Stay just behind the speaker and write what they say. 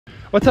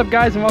What's up,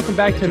 guys, and welcome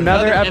back to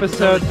another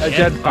episode of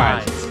Jed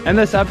Finds. In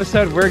this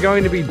episode, we're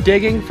going to be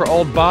digging for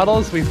old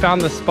bottles. We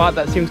found this spot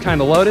that seems kind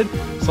of loaded,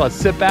 so let's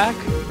sit back,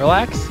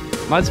 relax.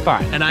 Mud's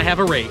fine. And I have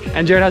a rake.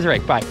 And Jared has a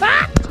rake. Bye.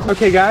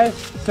 Okay, guys,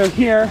 so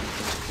here,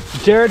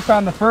 Jared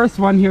found the first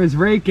one he was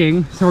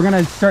raking, so we're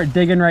gonna start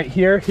digging right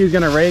here. He's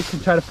gonna rake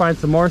and try to find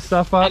some more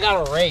stuff up. I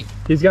got a rake.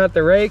 He's got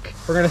the rake.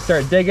 We're gonna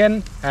start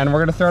digging, and we're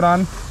gonna throw it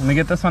on when we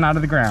get this one out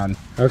of the ground.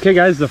 Okay,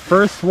 guys, the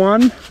first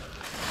one.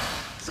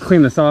 Let's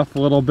clean this off a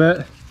little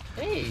bit.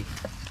 Hey.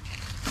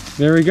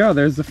 There we go.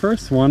 There's the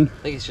first one.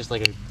 I think it's just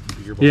like a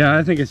beer bottle. Yeah,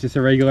 I think it's just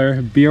a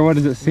regular beer. What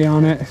does it say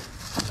on it?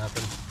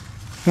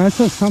 Nothing. No, it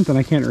says something.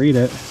 I can't read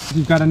it.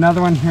 We've got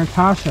another one here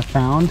Tasha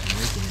found.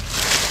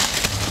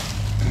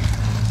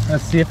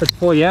 Let's see if it's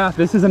full. Yeah,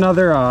 this is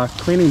another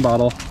cleaning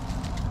bottle.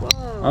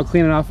 Whoa. I'll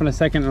clean it off in a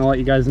second and I'll let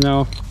you guys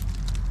know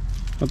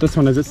what this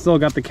one is. It's still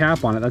got the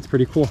cap on it. That's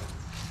pretty cool.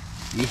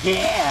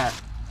 Yeah.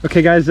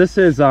 Okay, guys, this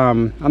is,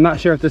 I'm not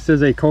sure if this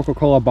is a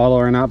Coca-Cola bottle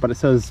or not, but it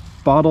says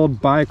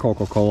bottled by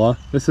Coca-Cola.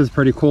 This is a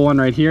pretty cool one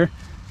right here.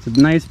 It's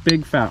a nice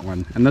big fat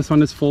one, and this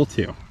one is full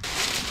too.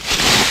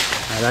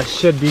 That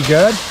should be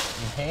good.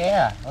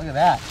 Yeah, look at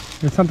that.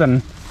 There's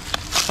something,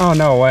 oh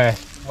no way.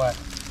 What?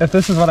 If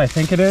this is what I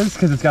think it is,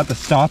 because it's got the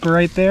stopper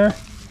right there,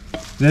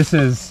 this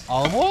is...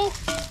 Olive oil?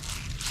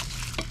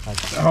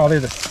 Oh,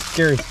 there's a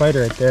scary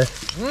spider right there.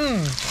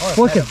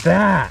 Look at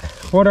that.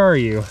 What are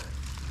you?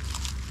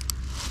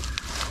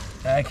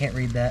 I can't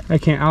read that. I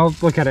can't, I'll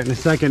look at it in a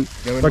second.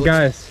 But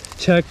guys,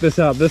 check this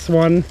out. This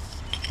one,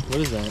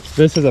 what is that?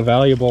 this is a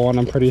valuable one,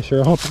 I'm pretty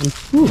sure. Hold on.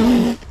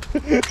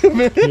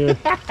 Here.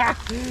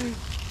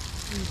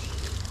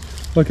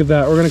 Look at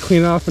that. We're gonna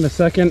clean it off in a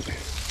second.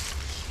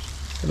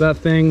 That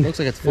thing looks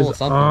like it's full of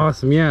something.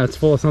 Awesome. Yeah, it's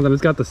full of something.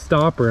 It's got the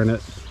stopper in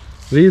it.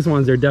 These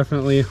ones are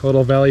definitely a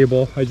little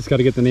valuable. I just got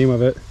to get the name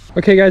of it.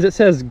 Okay, guys, it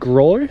says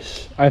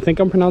Grolsch. I think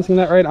I'm pronouncing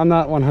that right. I'm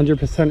not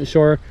 100%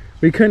 sure.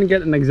 We couldn't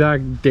get an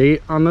exact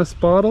date on this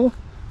bottle,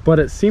 but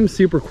it seems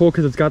super cool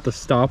because it's got the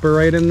stopper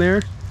right in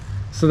there.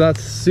 So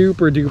that's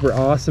super duper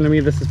awesome to me.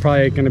 This is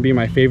probably going to be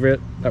my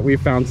favorite that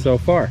we've found so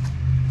far.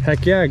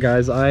 Heck yeah,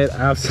 guys, I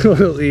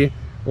absolutely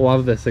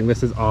love this thing.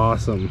 This is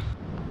awesome.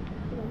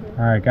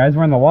 All right, guys,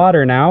 we're in the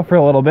water now for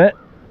a little bit.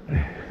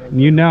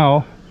 You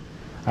know,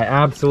 I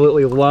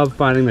absolutely love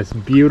finding this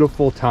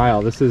beautiful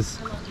tile. This is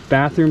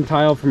bathroom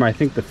tile from, I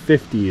think, the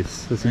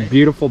 50s. This is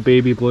beautiful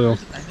baby blue.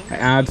 I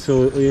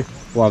absolutely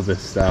love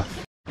this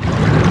stuff. All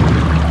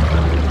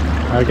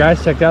right,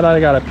 guys, check that out.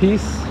 I got a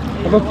piece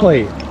of a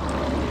plate.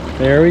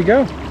 There we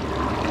go.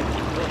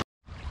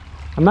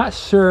 I'm not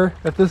sure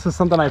if this is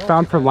something I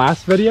found from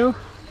last video.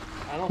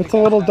 It's a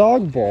little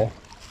dog bowl.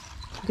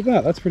 Look at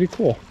that. That's pretty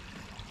cool.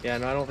 Yeah,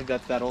 no, I don't think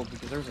that's that old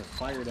because there's a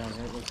fire down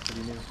here. It looks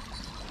pretty new.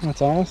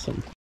 That's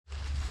awesome.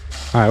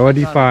 All right, what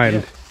do you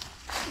find?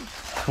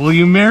 Will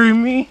you marry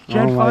me,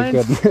 Jed Oh my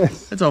Finds?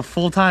 goodness. It's a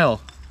full tile.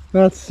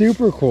 That's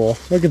super cool.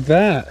 Look at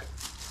that.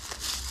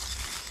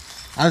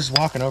 I was just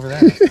walking over there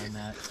and I found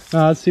that.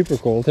 Oh, that's super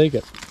cool. We'll take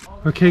it.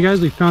 Okay,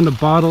 guys, we found a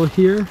bottle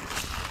here.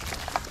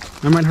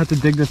 I might have to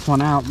dig this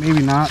one out.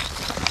 Maybe not.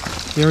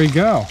 There we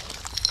go.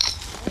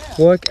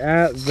 Look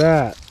at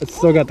that. It's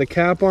still got the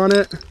cap on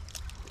it.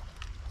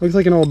 Looks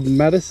like an old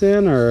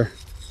medicine or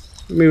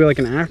maybe like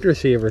an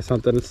aftershave or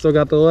something. It's still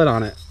got the lid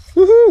on it.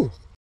 Woohoo!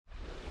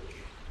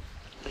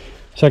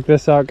 Check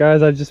this out,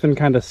 guys. I've just been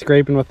kind of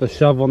scraping with the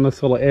shovel in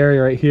this little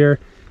area right here,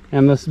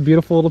 and this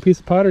beautiful little piece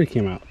of pottery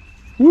came out.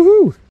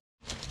 Woohoo!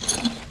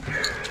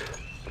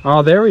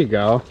 Oh, there we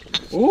go.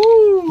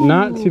 Ooh!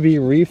 Not to be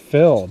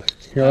refilled.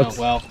 Here, let's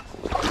fill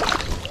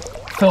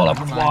it up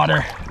with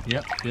water.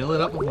 Yep, fill it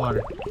up with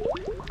water.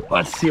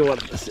 Let's see what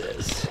this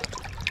is.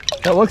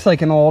 That looks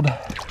like an old...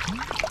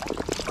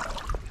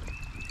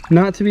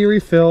 Not to be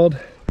refilled.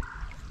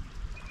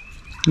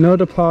 No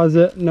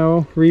deposit,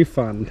 no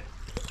refund.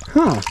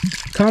 Huh.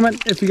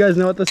 Comment if you guys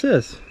know what this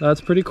is.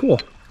 That's pretty cool.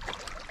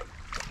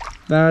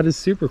 That is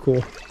super cool.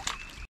 Look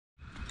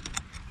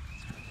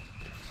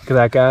at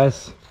that,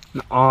 guys.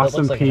 An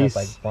awesome like piece. It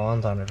has like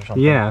bronze on it or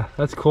something. Yeah,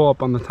 that's cool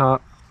up on the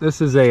top.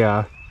 This is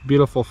a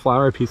beautiful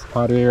flower piece of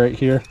pottery right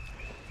here.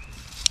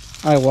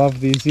 I love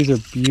these. These are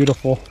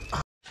beautiful.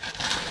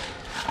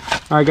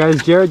 All right,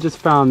 guys, Jared just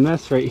found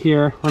this right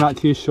here. We're not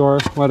too sure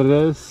what it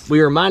is.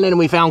 We were mining and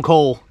we found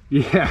coal.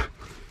 Yeah.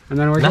 And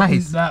then we're getting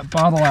that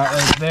bottle out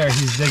right there.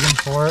 He's digging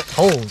for it.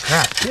 Holy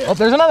crap. Yeah. Oh,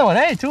 there's another one.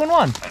 Hey, 2 in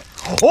 1.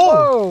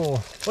 Oh!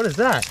 What is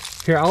that?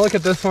 Here, I'll look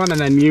at this one and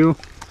then you.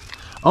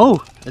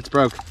 Oh, it's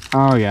broke.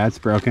 Oh, yeah, it's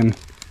broken.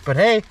 But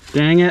hey.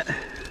 Dang it.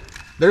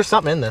 There's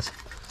something in this.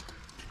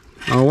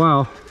 Oh,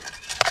 wow.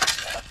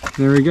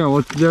 There we go.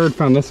 Well, Jared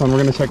found this one. We're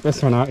going to check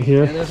this one out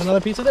here. And there's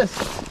another piece of this.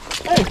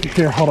 Hey.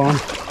 Here, hold on.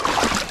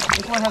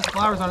 This one has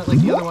flowers on it like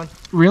the other one.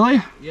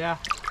 Really? Yeah.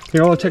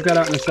 Here, we'll check that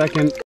out in a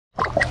second.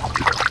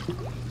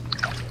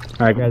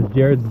 All right, guys,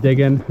 Jared's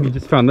digging. We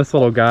just found this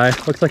little guy.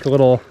 Looks like a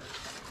little,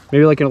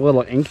 maybe like a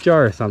little ink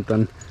jar or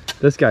something.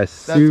 This guy's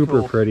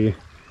super pretty.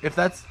 If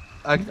that's,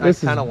 I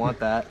kind of want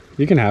that.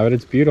 You can have it.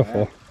 It's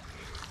beautiful.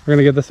 We're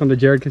gonna give this one to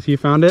Jared because he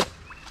found it.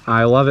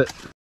 I love it.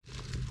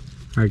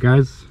 All right,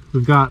 guys,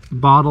 we've got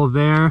bottle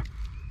there,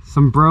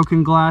 some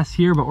broken glass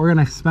here, but we're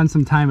gonna spend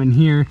some time in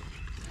here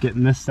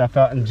getting this stuff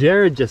out. And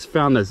Jared just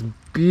found this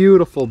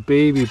beautiful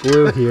baby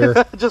blue here.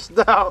 Just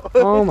now.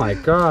 Oh my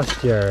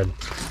gosh, Jared.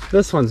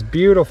 This one's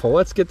beautiful.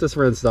 Let's get this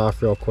rinsed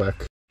off real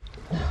quick.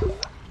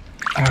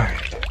 All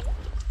right,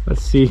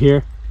 let's see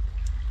here.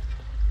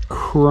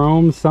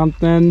 Chrome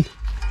something.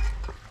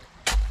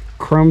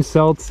 Chrome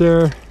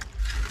Seltzer.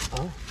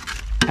 Oh.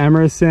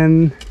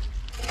 Emerson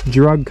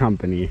Drug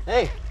Company.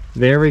 Hey,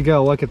 There we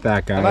go. Look at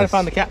that, guys. I might have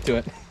found the cap to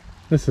it.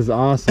 This is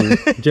awesome.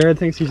 Jared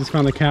thinks he just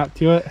found the cap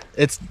to it.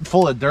 It's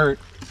full of dirt.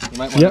 You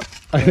might want Yep,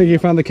 I think he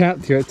found the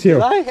cap to it too.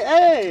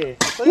 Hey!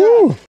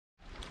 Woo!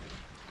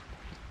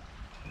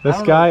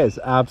 This guy is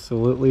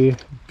absolutely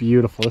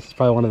beautiful. This is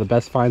probably one of the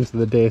best finds of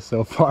the day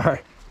so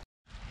far.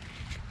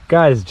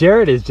 Guys,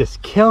 Jared is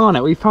just killing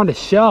it. We found a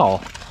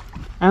shell.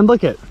 And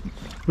look at,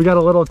 we got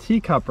a little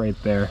teacup right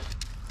there.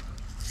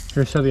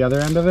 Here, show the other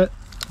end of it.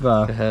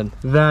 Go ahead.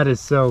 That is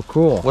so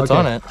cool. What's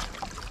on it?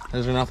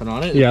 Is there nothing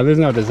on it? Yeah, there's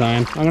no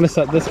design. I'm gonna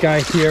set this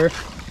guy here.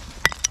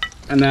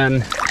 And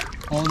then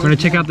we're gonna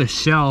check out the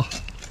shell.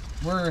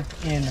 We're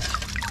in.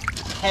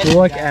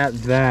 Look at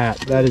that.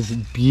 That is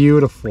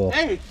beautiful.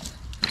 Hey!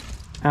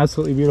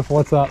 Absolutely beautiful.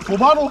 What's up? Full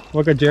bottle.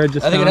 Look at Jared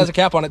just I think found. it has a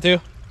cap on it too.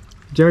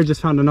 Jared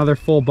just found another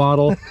full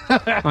bottle. All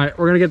right,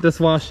 we're gonna get this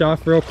washed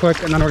off real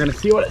quick and then we're gonna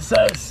see what it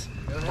says.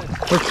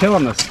 We're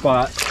killing this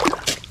spot.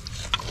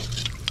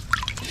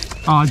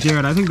 Oh,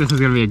 Jared, I think this is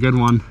gonna be a good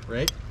one.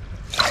 Right?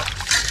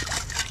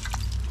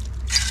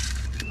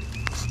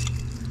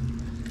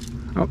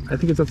 Oh, I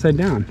think it's upside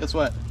down. Guess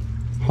what?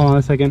 Hold on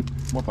a second.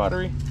 More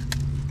pottery.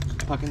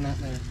 Pucking that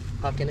there.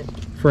 Pucking it.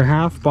 For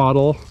half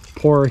bottle,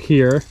 pour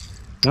here.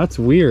 That's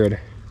weird.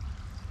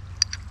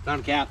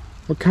 Found a cap.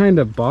 What kind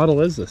of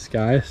bottle is this,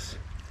 guys?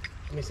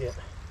 Let me see it.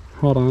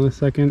 Hold on a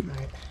second. All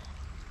right.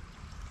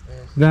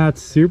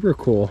 That's super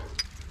cool.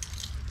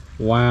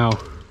 Wow,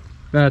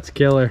 that's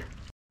killer.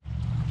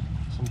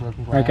 Some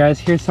broken glass. All right, guys,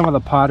 here's some of the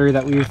pottery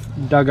that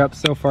we've dug up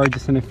so far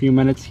just in a few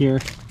minutes here.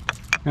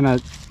 Gonna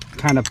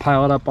kind of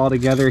pile it up all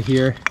together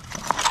here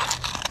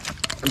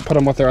and put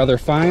them with our other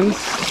finds.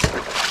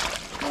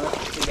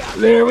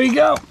 There we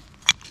go.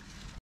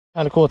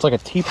 Kind of cool. It's like a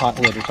teapot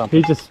lid or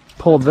something. He just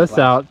pulled this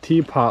out,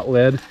 teapot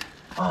lid.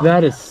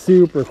 That is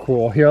super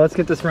cool. Here, let's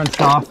get this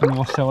rinsed off and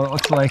we'll show what it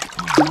looks like.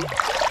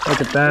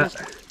 Look at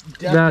that.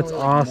 That's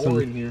awesome.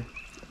 More in here.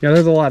 Yeah,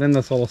 there's a lot in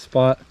this little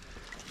spot.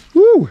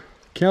 Woo!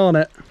 Killing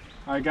it.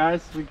 All right,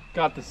 guys, we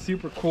got the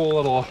super cool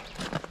little...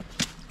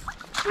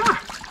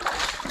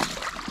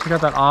 We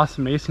got that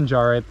awesome mason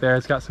jar right there.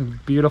 It's got some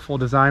beautiful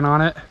design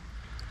on it.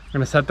 I'm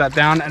gonna set that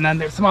down, and then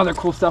there's some other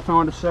cool stuff I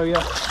wanted to show you.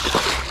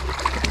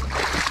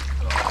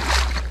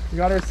 We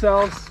got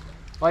ourselves,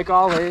 like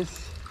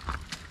always,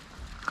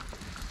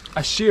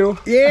 a shoe.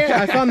 Yeah,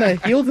 I found the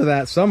heel to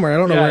that somewhere. I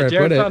don't know where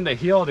Jared I put found the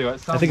heel to it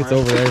somewhere. I think it's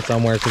over there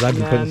somewhere because I've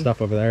been And putting then-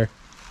 stuff over there.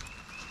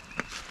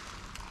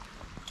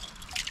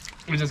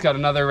 We just got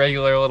another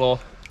regular little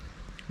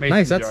mason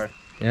Nice, jar. that's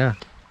yeah.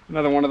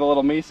 Another one of the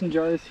little mason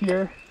jars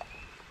here.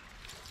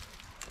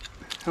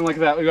 And look at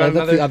that, we got That's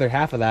another the other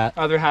half of that.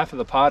 other half of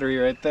the pottery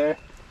right there.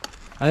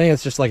 I think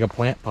it's just like a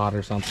plant pot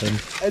or something.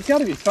 It's got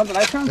to be something.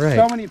 I found Right.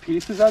 so many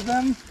pieces of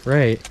them.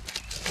 Right.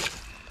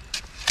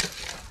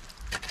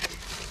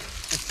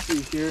 Let's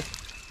see here.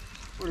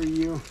 What are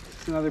you?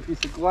 It's another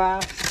piece of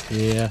glass.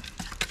 Yeah.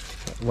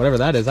 Whatever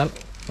that is.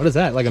 What is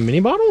that? Like a mini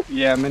bottle?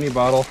 Yeah, mini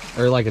bottle.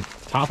 Or like a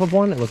top of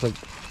one? It looks like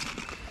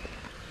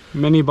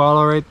Mini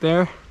bottle right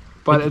there.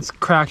 But it's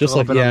cracked just a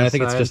little like bit on yeah. the I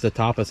think it's side. just the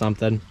top of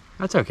something.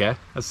 That's okay.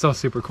 That's still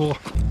super cool.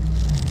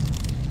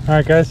 All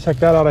right, guys, check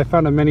that out. I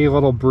found a mini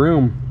little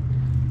broom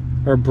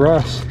or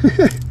brush.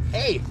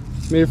 Hey.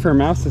 Made for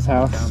Mouse's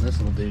house. Found this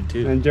little dude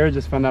too. And Jared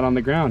just found that on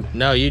the ground.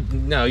 No, you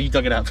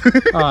dug it up.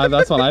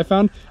 That's what I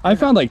found. I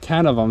found like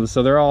 10 of them,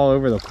 so they're all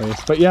over the place.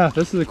 But yeah,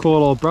 this is a cool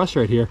little brush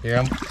right here.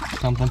 Yeah,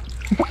 something.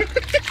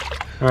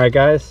 All right,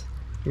 guys,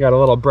 we got a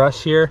little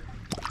brush here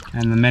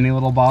and the mini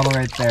little bottle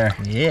right there.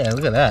 Yeah,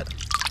 look at that.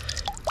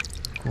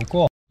 Cool,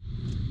 cool.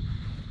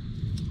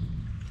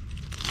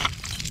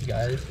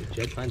 Guys,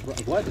 Jed finds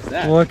what is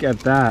that? Look at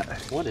that.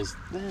 What is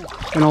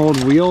that? An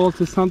old wheel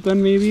to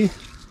something, maybe?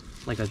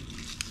 Like a.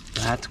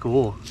 That's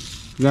cool.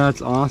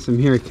 That's awesome.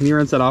 Here, can you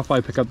rinse that off while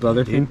I pick up the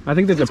other thing? I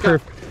think there's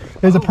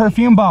a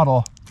perfume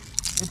bottle.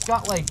 It's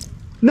got like.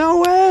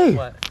 No way!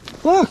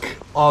 What? Look!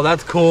 Oh,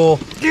 that's cool.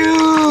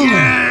 Dude!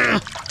 Yeah!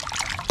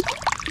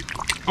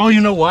 Oh,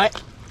 you know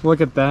what? Look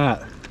at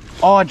that.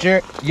 Oh,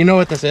 Jared, you know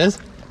what this is?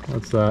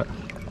 What's that?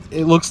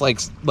 It looks like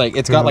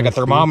it's got like a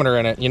thermometer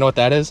in it. You know what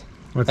that is?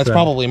 What's That's that?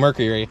 probably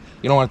mercury.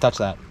 You don't want to touch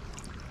that.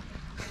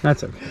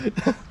 That's okay.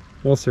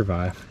 We'll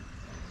survive.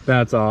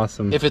 That's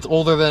awesome. If it's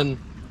older than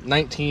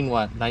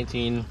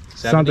 1970?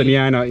 Something,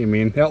 yeah, I know what you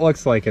mean. It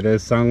looks like it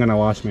is, so I'm gonna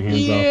wash my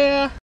hands off.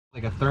 Yeah.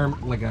 Like a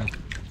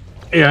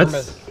Yeah, thermos.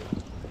 it's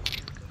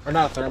Or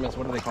not a thermos,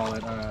 what do they call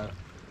it?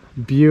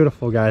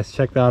 beautiful, guys.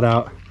 Check that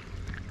out.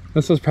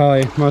 This was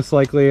probably most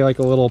likely like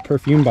a little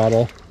perfume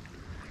bottle.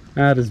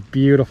 That is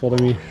beautiful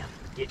to me.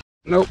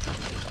 Nope.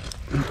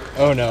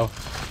 Oh no.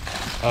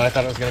 Oh, I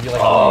thought it was gonna be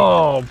like.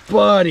 Oh,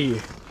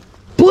 buddy.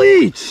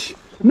 Bleach!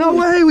 No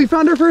way, we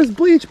found our first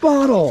bleach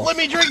bottle. Let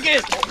me drink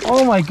it.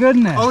 Oh my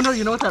goodness. Oh no,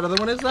 you know what that other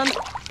one is then?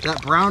 That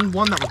brown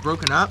one that was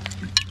broken up?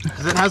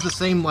 Because it has the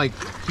same like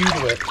hue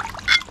to it.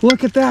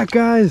 Look at that,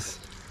 guys.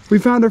 We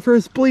found our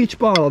first bleach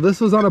bottle.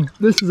 This is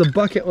a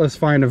bucket list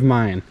find of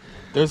mine.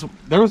 There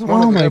was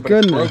one Oh over my there, but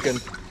it's goodness.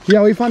 broken.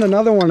 Yeah, we found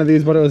another one of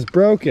these, but it was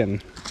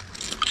broken.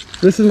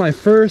 This is my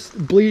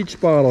first bleach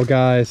bottle,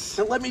 guys.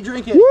 So let me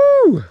drink it.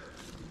 Woo!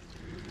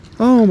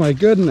 Oh my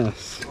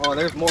goodness. Oh,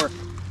 there's more.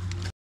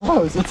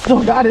 Oh, it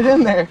still got it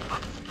in there.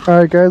 All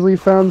right, guys, we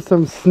found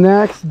some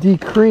Snacks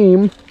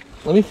D-Cream.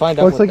 Let me find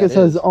out. Looks like it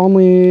says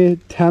only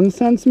 10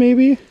 cents,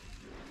 maybe.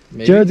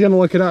 Jared's gonna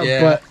look it up,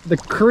 Yeah. but the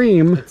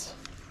cream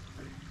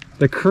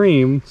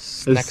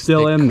is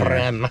still in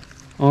there.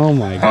 Oh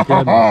my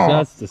goodness,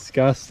 that's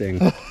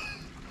disgusting.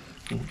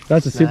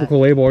 That's a super cool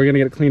label. We're gonna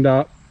get it cleaned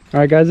up. All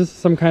right, guys, this is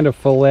some kind of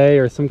fillet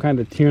or some kind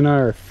of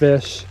tuna or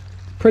fish.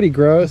 Pretty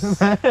gross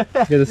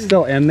because it's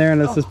still in there, and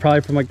this is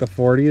probably from like the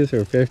 40s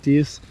or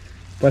 50s.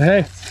 But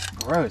hey,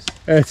 Gross.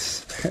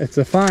 it's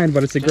a find,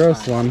 but it's a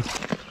gross one.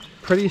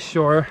 Pretty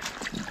sure.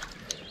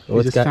 Oh, We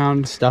it's just got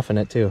found stuff in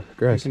it too.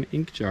 Gross. like an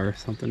ink jar or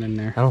something in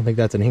there. I don't think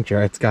that's an ink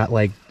jar. It's got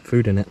like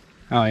food in it.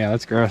 Oh yeah,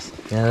 that's gross.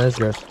 Yeah, that is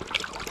gross.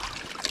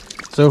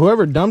 So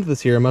whoever dumped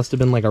this here must have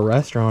been like a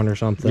restaurant or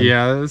something.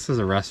 Yeah, this is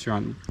a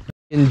restaurant.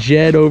 And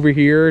Jed over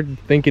here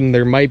thinking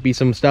there might be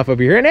some stuff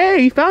over here, and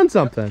hey, he found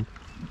something.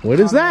 What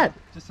is that?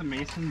 Just a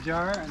mason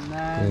jar, and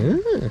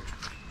then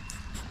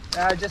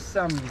just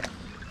some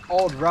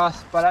old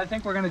rust. But I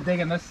think we're gonna dig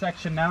in this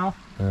section now,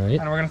 All right.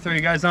 and we're gonna throw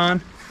you guys on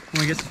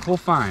when we get some cool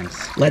finds.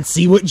 Let's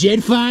see what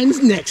Jed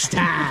finds next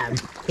time.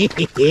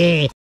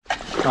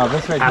 Oh,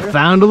 this right I here.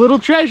 found a little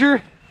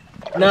treasure.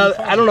 No,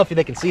 I don't know if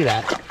they can see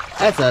that.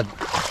 That's a.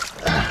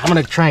 I'm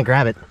gonna try and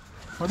grab it.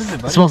 What is it,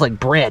 It buddy? smells like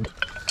bread.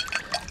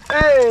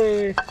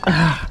 Hey!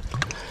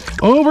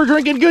 Oh, we're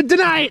drinking good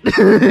tonight. We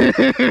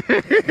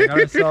got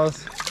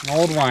ourselves an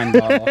old wine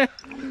bottle.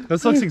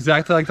 This looks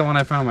exactly like the one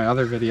I found in my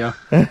other video.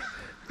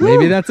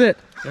 Maybe that's it.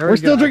 There We're we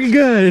still go. drinking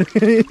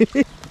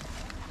good.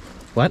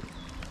 What?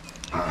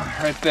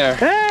 Right there.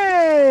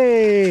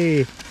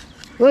 Hey!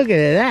 Look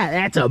at that.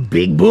 That's a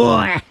big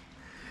boy.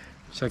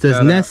 Check It says that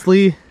out.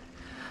 Nestle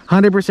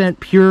 100%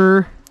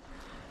 pure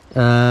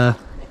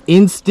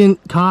instant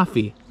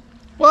coffee.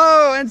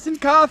 Whoa,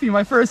 instant coffee.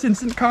 My first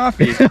instant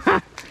coffee.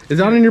 Is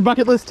that on your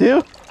bucket list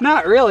too?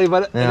 Not really,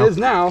 but No. it is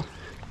now.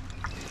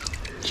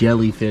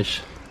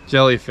 Jellyfish.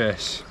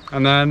 Jellyfish.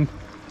 And then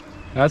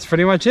that's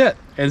pretty much it.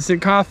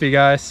 Instant coffee,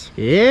 guys.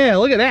 Yeah,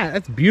 look at that.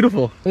 That's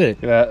beautiful. Look at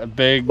it. Look at that, a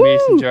big Woo!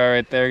 mason jar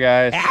right there,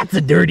 guys. That's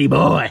a dirty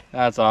boy.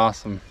 That's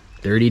awesome.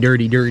 Dirty,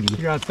 dirty, dirty.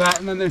 You got that,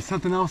 and then there's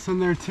something else in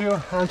there too.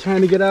 I'm trying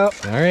to get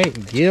out. All right,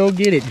 go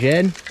get it,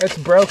 Jed. It's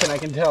broken, I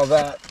can tell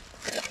that.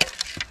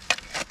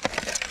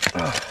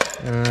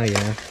 Oh,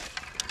 yeah.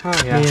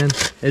 Oh yeah. Man,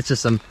 it's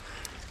just some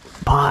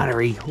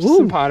pottery.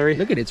 Some pottery.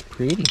 Look at it, it's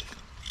pretty.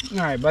 All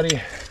right, buddy.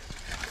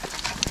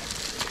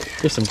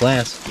 Here's some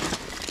glass.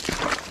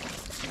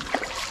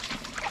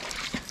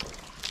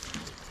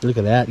 Look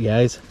at that,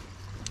 guys.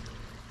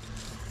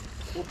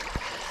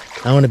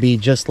 I want to be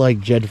just like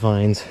Jed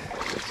finds,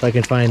 so I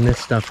can find this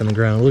stuff in the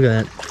ground. Look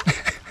at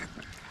that.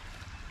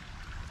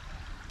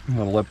 A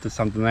little lip to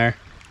something there.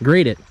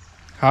 Grade it.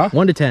 Huh?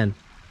 1 to 10.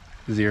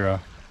 0.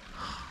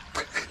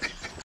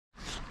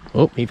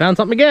 Oh, he found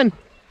something again.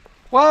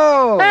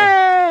 Whoa!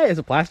 Hey! Is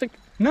it plastic?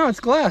 No, it's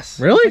glass.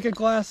 Really? It's like a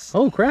glass.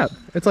 Oh, crap.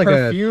 It's like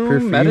Perfume, a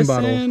perfume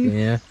bottle. medicine.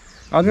 Yeah.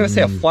 I was gonna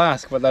say a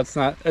flask, but that's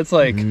not. It's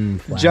like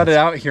Flask. jutted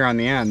out here on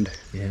the end.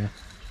 Yeah.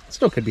 It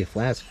still could be a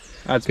flask.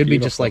 That's Could be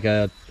just beautiful.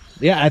 like a...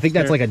 Yeah, I think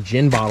that's There. like a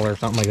gin bottle or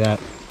something like that.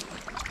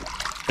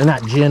 Or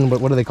not gin, but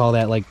what do they call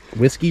that? Like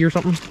whiskey or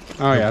something?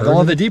 Oh yeah. bourbon?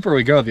 Well, the deeper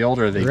we go, the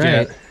older they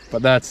Right. get.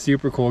 But that's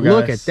super cool, guys.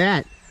 Look at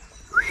that.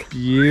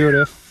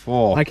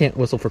 Beautiful. I can't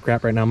whistle for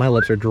crap right now. My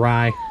lips are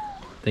dry.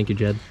 Thank you,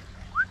 Jed.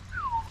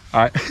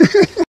 All right.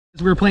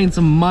 We were playing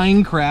some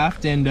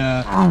Minecraft and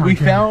my we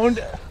God.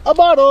 found a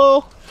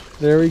bottle.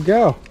 There we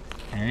go.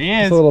 There he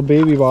It's a little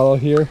baby bottle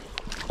here.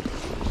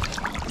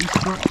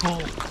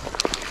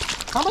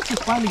 How much is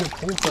finding a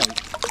coal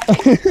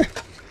price?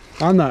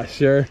 I'm not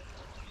sure.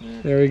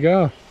 There we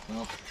go.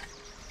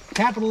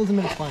 Capitalism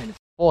at its finest.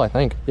 Oh, I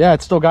think. Yeah,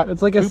 it's still got.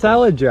 It's like a poop in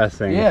salad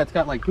dressing. it. Yeah, it's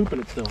got like poop in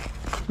it still.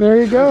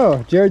 There you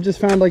go. Jared just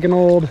found like an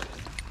old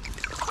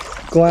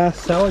glass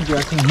salad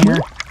dressing here.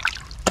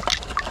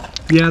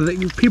 Yeah,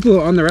 the people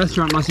on the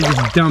restaurant must have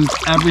just dumped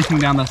everything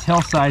down this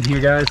hillside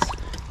here, guys.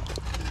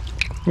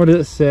 What did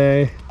it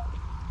say?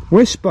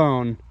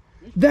 Wishbone.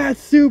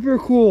 That's super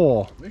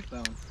cool.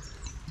 Wishbone.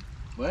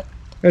 What?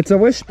 It's a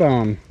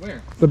Wishbone.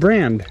 Where? The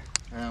brand.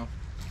 Oh.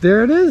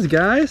 There it is,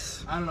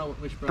 guys. I don't know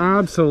what wishbone.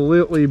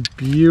 Absolutely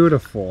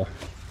beautiful.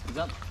 Is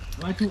that?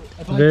 Am I too,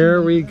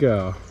 There we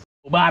go.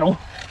 Bottle.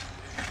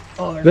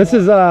 Oh, there's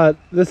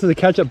This is a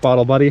ketchup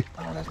bottle, buddy.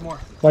 Oh, there's more.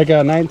 Like a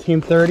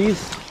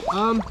 1930s.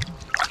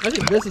 I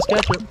think this is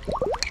ketchup.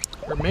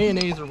 Or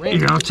mayonnaise or ranch.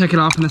 Here, I'll check it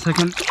off in a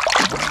second.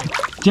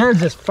 Jared's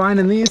just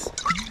finding these.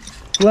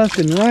 left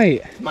and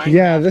right.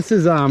 Yeah, this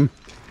is I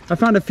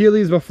found a few of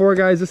these before,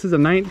 guys. This is a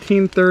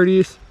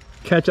 1930s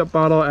ketchup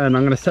bottle, and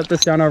I'm gonna set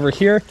this down over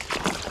here,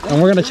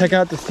 and we're gonna check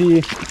out to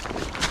see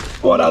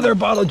what other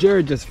bottle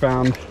Jared just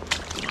found.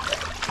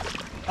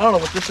 I don't know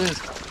what this is.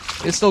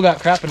 It's still got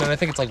crap in it. I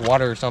think it's like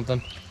water or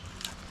something.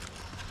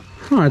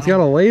 Huh, it's got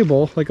a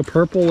label, like a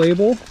purple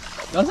label.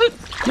 Does it?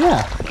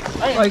 Yeah,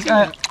 like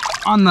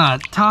on the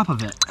top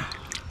of it.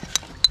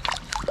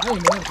 I don't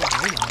even know what's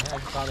on it. I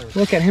just thought it was...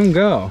 Look at him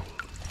go.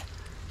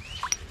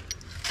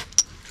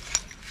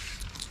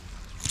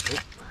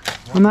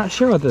 I'm not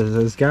sure what this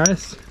is,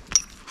 guys.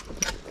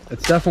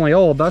 It's definitely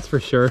old, that's for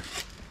sure.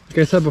 Like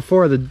I said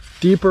before, the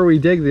deeper we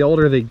dig, the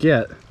older they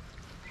get.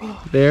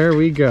 There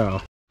we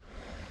go.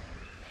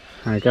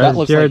 All right,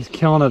 guys, Jared's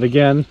killing it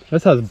again.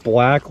 This has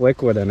black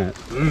liquid in it.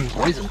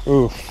 Poison.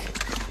 Oof.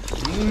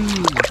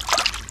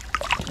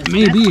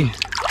 Maybe.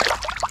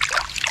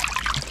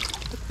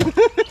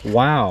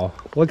 Wow,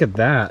 look at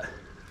that.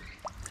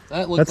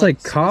 That's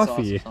like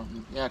coffee.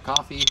 Yeah,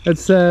 coffee. It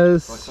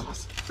says...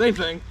 Same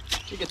thing.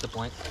 You get the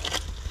point.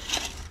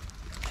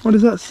 What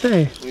does that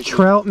say?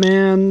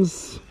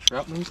 Troutman's.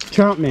 Troutman's?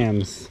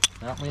 Troutman's.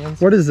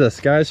 Troutman's? What is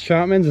this, guys?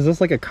 Troutman's? Is this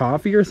like a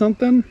coffee or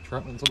something?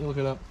 Troutman's. Let me look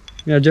it up.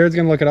 Yeah, Jared's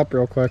gonna look it up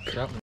real quick.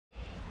 Troutman's.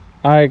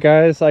 Alright,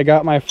 guys, I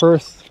got my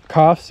first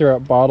cough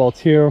syrup bottle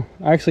too.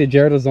 Actually,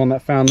 Jared was the one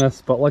that found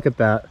this, but look at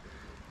that.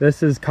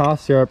 This is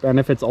cough syrup, and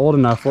if it's old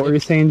enough, what were you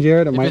saying,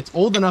 Jared? If it's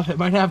old enough, it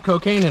might have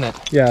cocaine in it.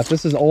 Yeah, if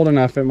this is old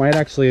enough, it might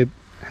actually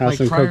have like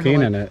some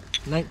cocaine in it.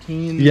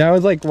 19... Yeah, it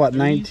was like, what,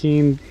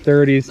 1930s,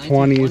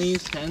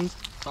 1920s,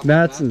 10s?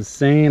 That's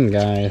insane,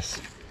 guys.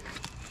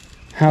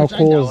 How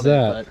cool is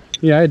that?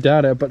 Yeah, I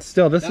doubt it, but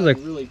still, this is a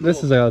really cool.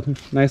 This is a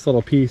nice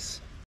little piece.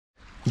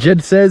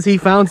 Jed says he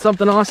found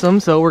something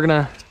awesome, so we're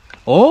gonna...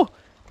 Oh!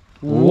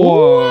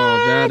 Whoa,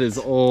 that is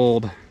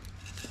old.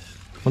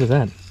 What is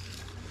that?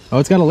 Oh,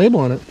 it's got a label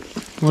on it.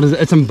 What is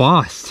it? It's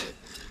embossed.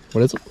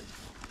 What is it?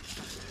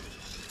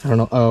 I don't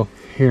know. Oh,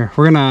 here,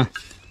 we're gonna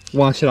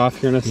wash it off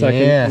here in a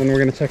second, and then we're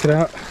gonna check it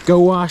out. Go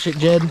wash it,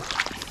 Jed.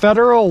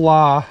 Federal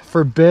law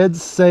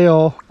forbids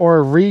sale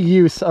or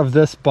reuse of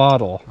this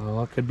bottle.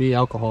 Oh, it could be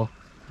alcohol.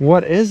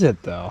 What is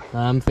it though?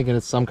 I'm thinking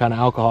it's some kind of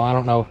alcohol. I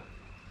don't know.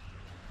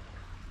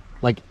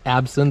 Like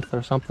absinthe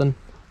or something.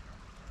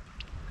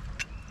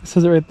 It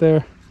says it right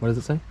there. What does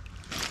it say?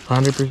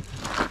 100%.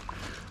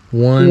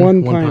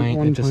 One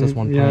pint. It just says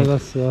 1 pint.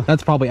 Yeah,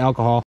 that's probably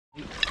alcohol.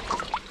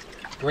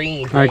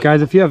 Green. All right,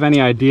 guys, if you have any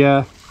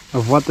idea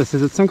of what this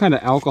is, it's some kind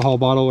of alcohol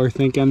bottle we're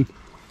thinking.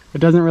 It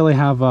doesn't really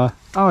have a...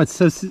 Oh, it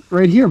says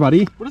right here,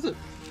 buddy. What is it?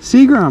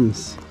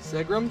 Seagram's.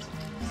 Seagram's?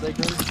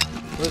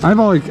 Seagram's?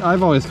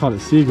 I've always called it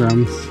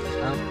Seagram's.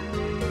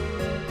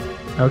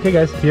 Oh. Okay,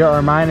 guys, here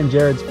are mine and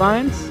Jared's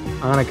finds.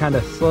 I'm gonna kind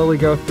of slowly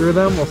go through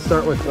them. We'll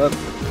start with the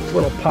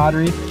little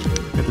pottery.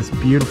 Got this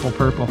beautiful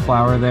purple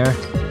flower there.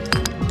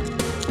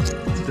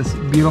 This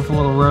beautiful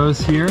little rose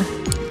here.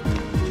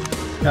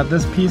 Got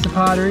this piece of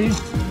pottery,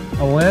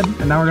 a lid,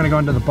 and now we're gonna go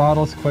into the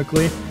bottles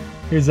quickly.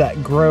 Here's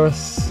that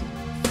gross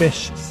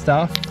fish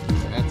stuff.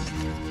 That's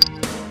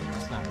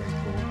not very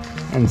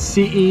cool. And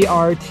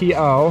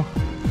CERTO,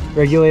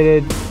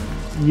 regulated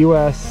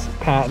US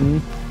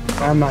patent.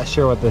 I'm not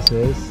sure what this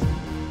is.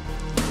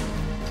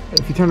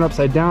 If you turn it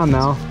upside down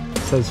now, it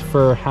says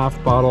for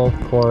half bottle,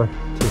 pour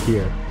to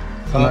here.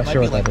 So I'm not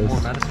sure what that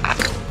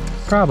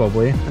is.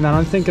 Probably. And then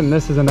I'm thinking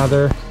this is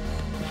another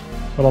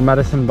little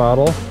medicine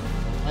bottle.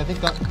 I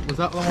think that was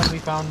that the one we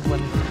found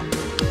when...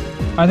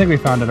 I think we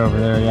found it over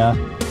there, yeah.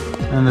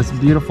 And this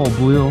beautiful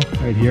blue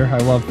right here. I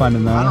love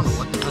finding those. I don't know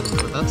what that is,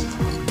 but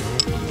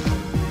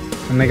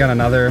that's... And they got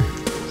another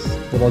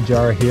little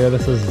jar here.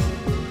 This is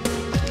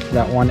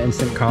that one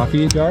instant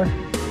coffee jar.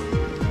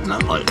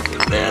 Not like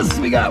this.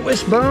 We got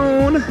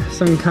Wishbone.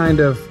 Some kind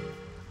of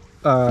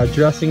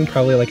dressing,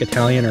 probably like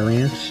Italian or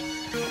ranch.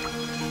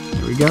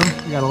 There we go.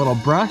 We got a little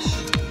brush.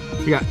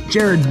 We got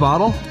Jared's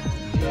bottle.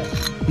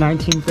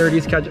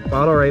 1930s ketchup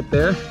bottle right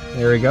there.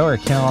 There we go. We're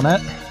killing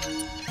it.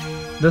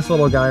 This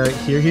little guy right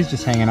here, he's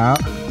just hanging out.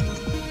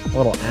 A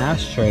little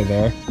ashtray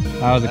there.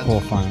 That was a cool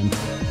find.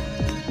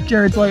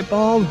 Jared's light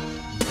bulb.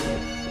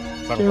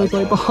 Jared's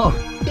light bulb.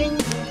 Ding.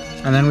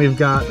 And then we've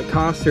got the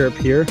cough syrup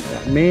here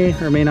that may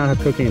or may not have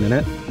cocaine in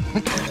it.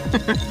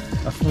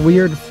 A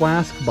weird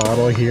flask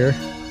bottle here.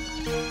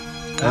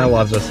 I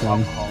love this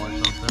one.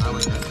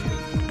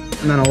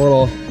 And then a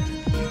little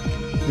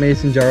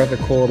mason jar with a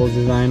cool little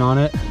design on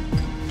it.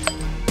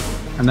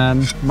 And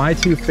then my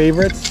two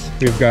favorites,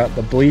 we've got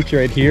the bleach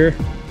right here.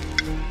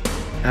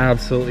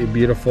 Absolutely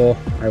beautiful.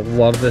 I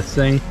love this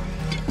thing.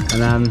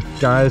 And then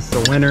guys,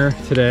 the winner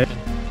today,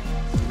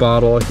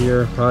 bottle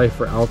here, probably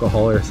for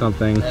alcohol or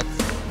something.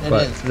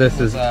 But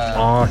this is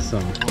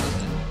awesome.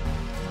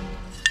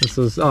 This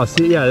was, oh,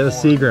 see, yeah, it was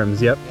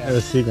Seagram's. Yep, it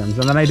was Seagram's.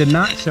 And then I did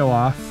not show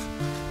off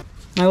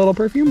my little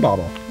perfume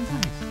bottle.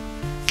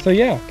 So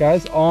yeah,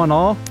 guys, all in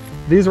all,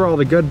 these are all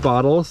the good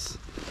bottles.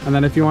 And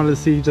then if you wanted to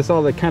see just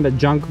all the kind of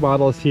junk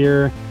bottles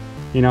here,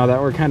 you know,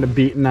 that were kind of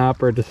beaten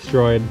up or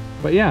destroyed.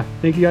 But yeah,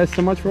 thank you guys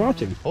so much for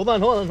watching. Hold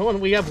on.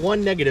 We have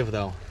one negative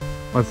though.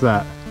 What's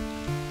that?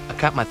 I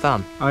cut my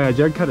thumb. Oh yeah,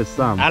 Jared cut his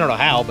thumb. I don't know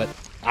how, but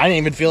I didn't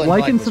even feel it.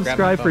 Like and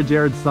subscribe for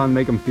Jared's son,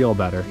 make him feel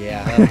better.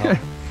 Yeah, that'll help.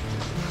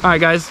 All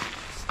right, guys.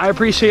 I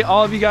appreciate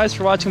all of you guys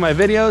for watching my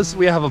videos.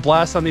 We have a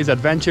blast on these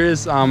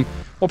adventures.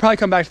 We'll probably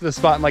come back to the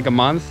spot in like a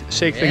month,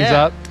 shake things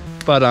up.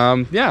 But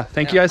yeah,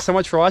 thank you guys so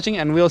much for watching,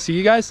 and we'll see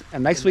you guys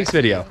in next week's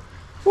video.